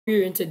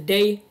Here, and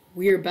today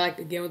we are back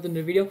again with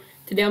another video.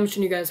 Today I'm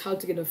showing you guys how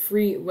to get a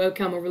free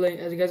webcam overlay.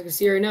 As you guys can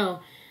see right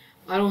now,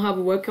 I don't have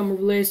a webcam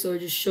overlay, so it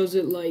just shows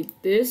it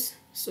like this,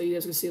 so you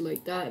guys can see it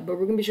like that. But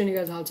we're gonna be showing you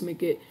guys how to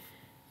make it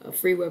a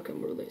free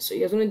webcam overlay. So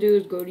you guys want to do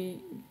is go to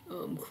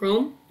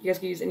Chrome. You guys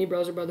can use any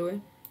browser, by the way.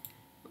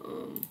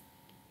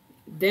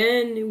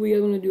 Then what you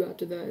guys want to do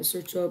after that is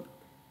search up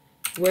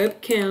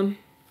webcam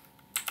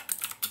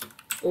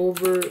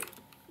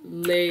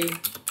overlay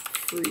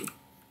free.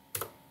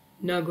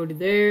 Now go to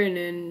there, and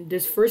then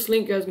this first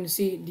link you guys gonna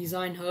see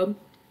Design Hub.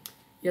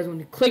 You guys want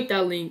to click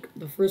that link.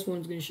 The first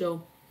one's gonna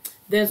show.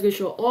 Then it's gonna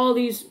show all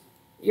these.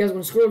 You guys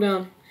want to scroll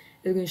down.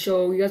 It's gonna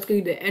show you guys can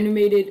do the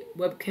animated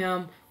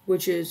webcam,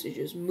 which is it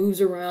just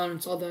moves around.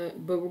 It's all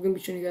that. But we're gonna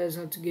be showing you guys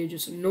how to get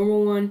just a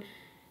normal one.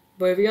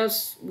 But if you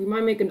guys, I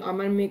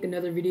might make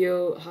another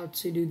video how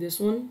to do this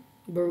one.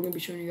 But we're gonna be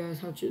showing you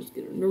guys how to just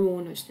get a normal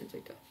one that stands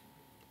like that.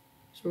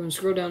 So we're gonna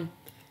scroll down.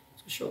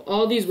 It's gonna show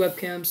all these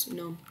webcams,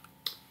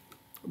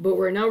 But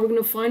right now we're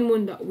gonna find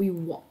one that we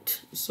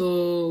want.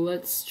 So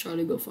let's try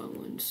to go find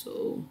one.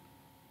 So,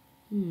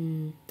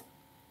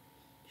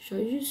 should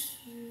I just?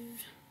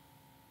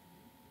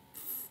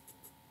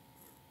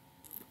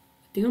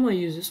 I think I might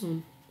use this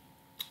one.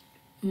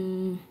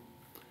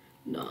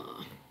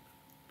 Nah.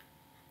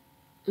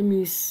 Let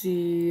me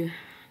see.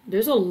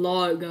 There's a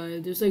lot,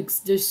 guys. There's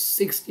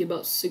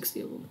about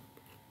 60 of them.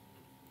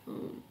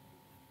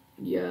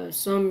 Yeah,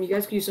 you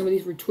guys can use some of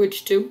these for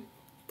Twitch too.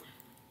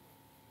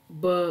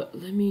 But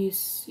let me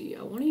see.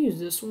 I want to use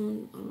this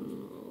one. I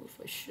don't know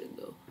if I should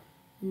though.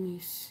 Let me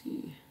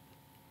see.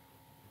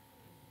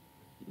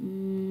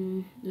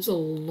 There's a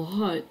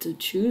lot to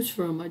choose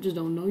from. I just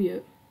don't know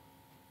yet.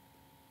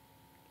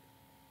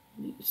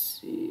 Let me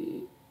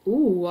see.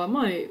 Ooh, I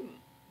might.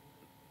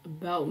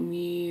 About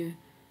me.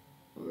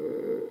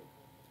 Or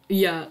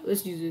yeah,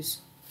 let's use this.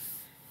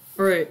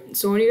 Alright,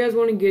 so when you guys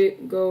want to get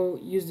it, go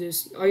use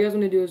this. All you guys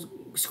want to do is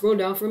scroll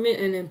down from it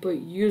and then put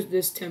use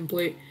this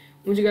template.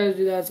 Once you guys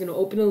do that, it's going to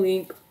open a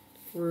link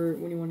for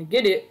when you want to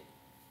get it.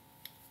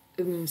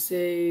 It's going to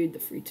say the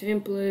free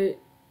template.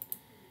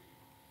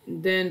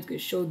 And then it's going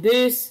to show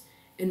this.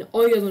 And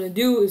all you guys want to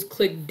do is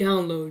click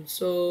download.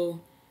 So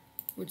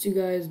once you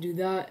guys do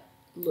that,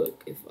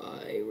 look, if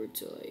I were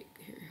to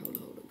here, hold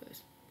on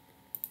guys.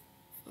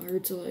 If I were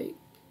to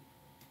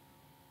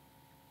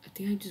I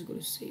think I just go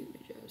to save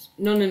images.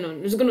 No.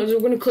 We're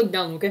gonna click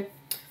download, okay?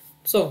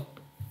 So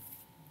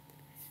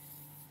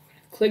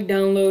click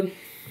download.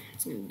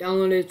 It's gonna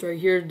download it. It's right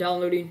here,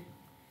 downloading.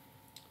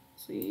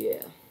 So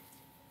yeah.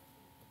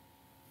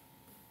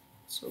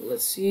 So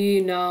let's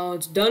see now.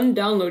 It's done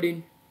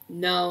downloading.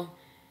 Now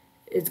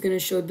it's gonna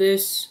show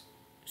this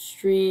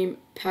stream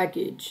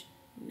package.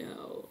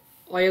 Now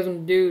all you guys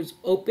want to do is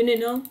open it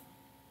now,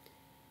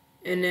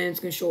 and then it's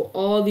gonna show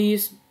all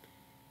these.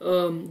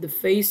 The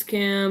face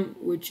cam,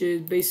 which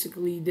is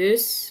basically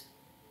this,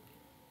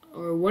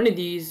 or one of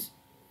these.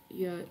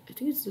 Yeah, I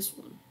think it's this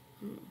one.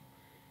 I don't know.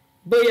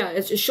 But yeah,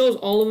 it shows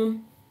all of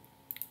them.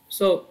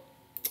 So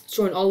it's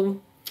showing all of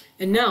them.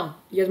 And now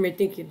you guys may be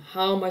thinking,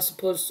 how am I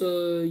supposed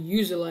to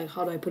use it? Like,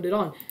 how do I put it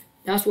on?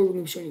 That's what we're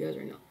gonna be showing you guys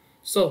right now.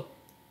 So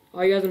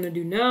all you guys are gonna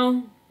do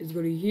now is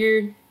go to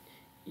here,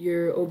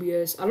 your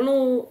OBS. I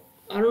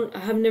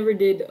have never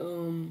did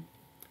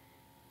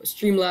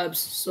Streamlabs,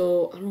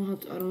 so I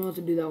don't know how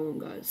to do that one,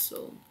 guys.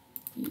 So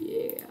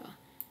yeah,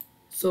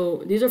 so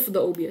these are for the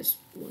OBS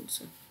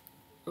ones.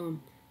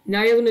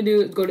 Now you're gonna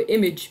do is go to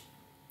image,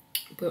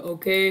 put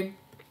OK,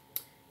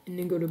 and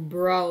then go to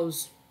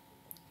browse.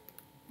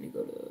 And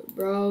go to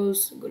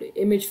browse, go to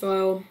image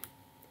file,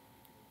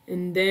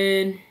 and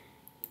then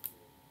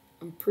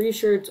I'm pretty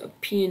sure it's a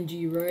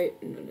PNG, right?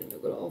 No,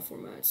 go to all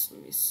formats.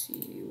 Let me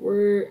see,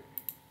 where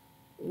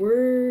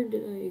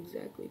did I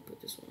exactly put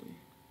this one?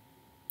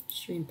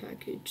 Stream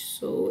package.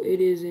 So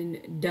it is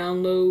in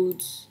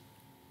downloads.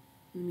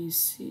 Let me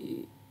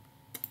see,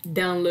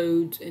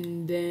 downloads,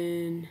 and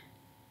then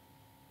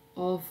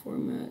all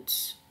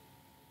formats.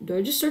 Do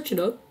I just search it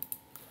up?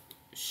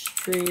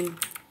 Stream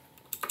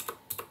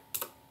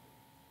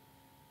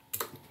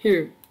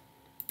here.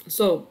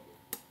 So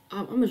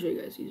I'm gonna show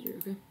you guys easier,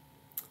 okay?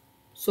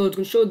 So it's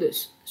gonna show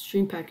this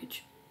stream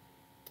package.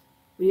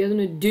 What you guys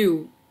gonna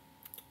do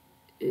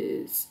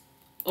is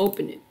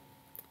open it.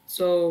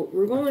 So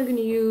we're only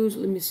gonna use,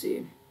 let me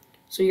see.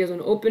 So you guys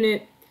wanna open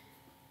it.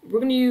 We're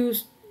gonna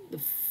use the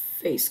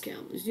face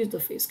cam. Let's use the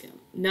face cam.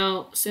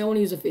 Now, say I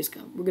wanna use a face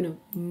cam. We're gonna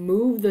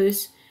move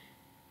this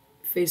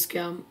face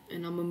cam,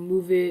 and I'm gonna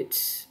move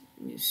it,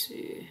 let me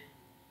see.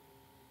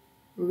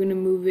 We're gonna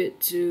move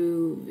it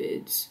to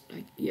vids.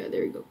 Yeah,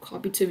 there you go,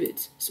 copy to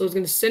vids. So it's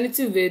gonna send it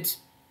to vids.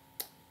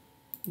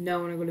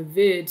 Now when I go to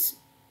vids,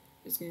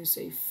 it's gonna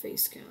say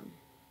face cam,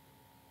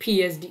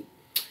 PSD.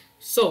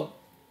 So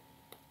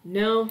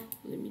now,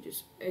 let me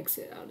just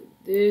exit out of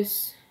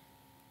this.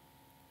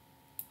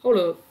 Hold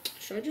up.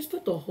 Should I just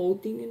put the whole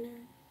thing in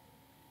there?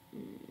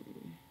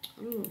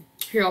 I don't know.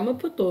 Here, I'm going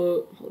to put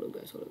the... Hold up,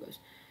 guys.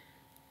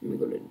 Let me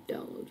go to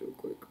downloads real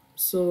quick.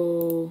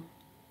 So,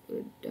 go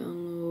to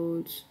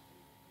downloads.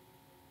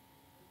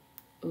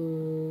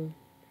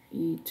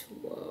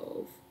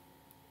 12.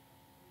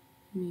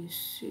 Let me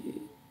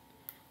see.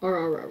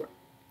 Alright.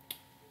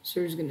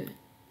 So we're just gonna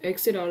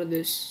exit out of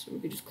this. So we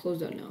can just close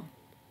that now.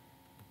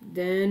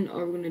 Then all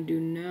we're gonna do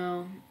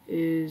now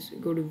is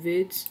go to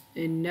vids,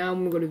 and now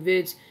when we go to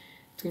vids,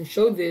 it's gonna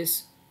show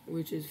this,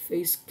 which is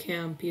face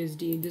cam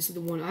PSD. This is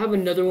the one. I have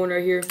another one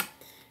right here,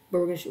 but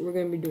we're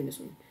gonna be doing this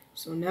one.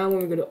 So now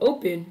when we go to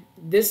open,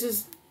 this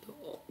is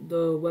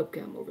the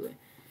webcam overlay.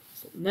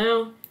 So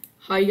now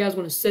how you guys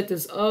want to set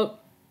this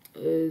up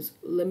is,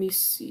 let me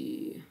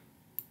see.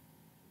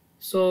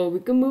 So we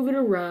can move it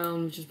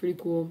around, which is pretty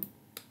cool.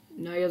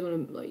 Now you guys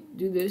want to like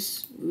do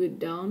this, move it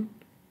down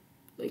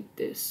like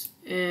this,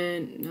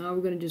 and now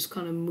we're gonna just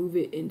kind of move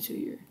it into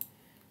here.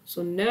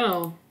 So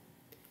now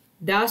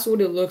that's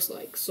what it looks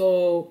like.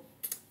 So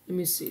let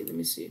me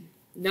see.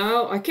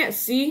 Now I can't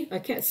see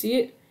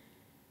it,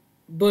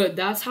 but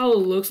that's how it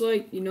looks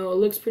like. You know, it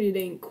looks pretty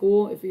dang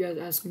cool if you guys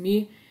ask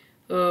me.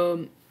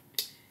 So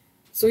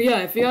yeah,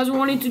 if you guys are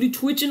wanting to do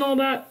Twitch and all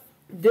that,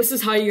 this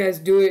is how you guys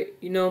do it,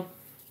 you know.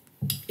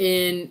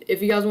 And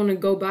if you guys want to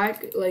go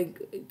back,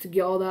 like, to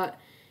get all that,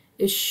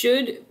 it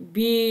should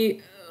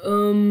be,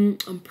 I'm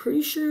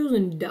pretty sure it was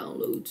in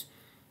downloads.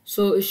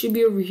 So it should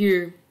be over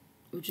here,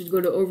 which is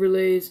go to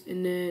overlays,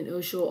 and then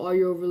it'll show all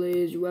your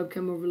overlays, your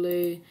webcam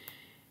overlay,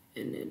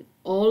 and then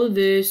all of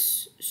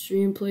this,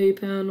 stream play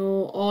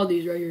panel, all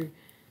these right here.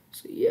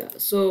 So yeah,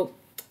 so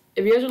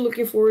if you guys are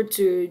looking forward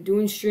to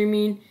doing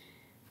streaming,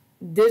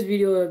 this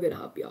video is gonna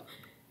help you out.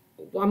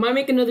 I might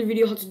make another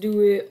video how to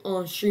do it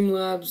on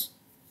Streamlabs,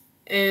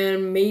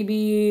 and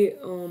maybe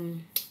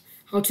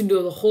how to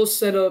do the whole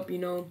setup, you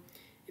know,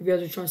 if you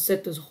guys are trying to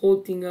set this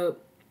whole thing up.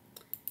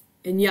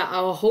 And yeah,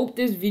 I hope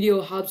this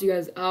video helps you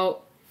guys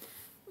out.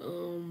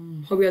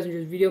 Hope you guys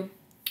enjoyed this video.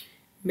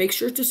 Make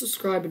sure to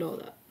subscribe and all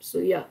that. So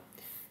yeah,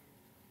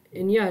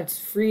 and yeah, it's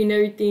free and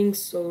everything.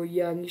 So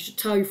yeah, you should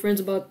tell your friends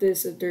about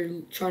this if they're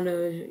trying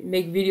to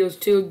make videos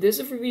too. This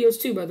is for videos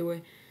too, by the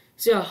way.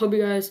 So yeah, I hope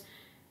you guys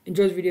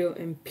enjoy this video,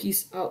 and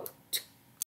peace out.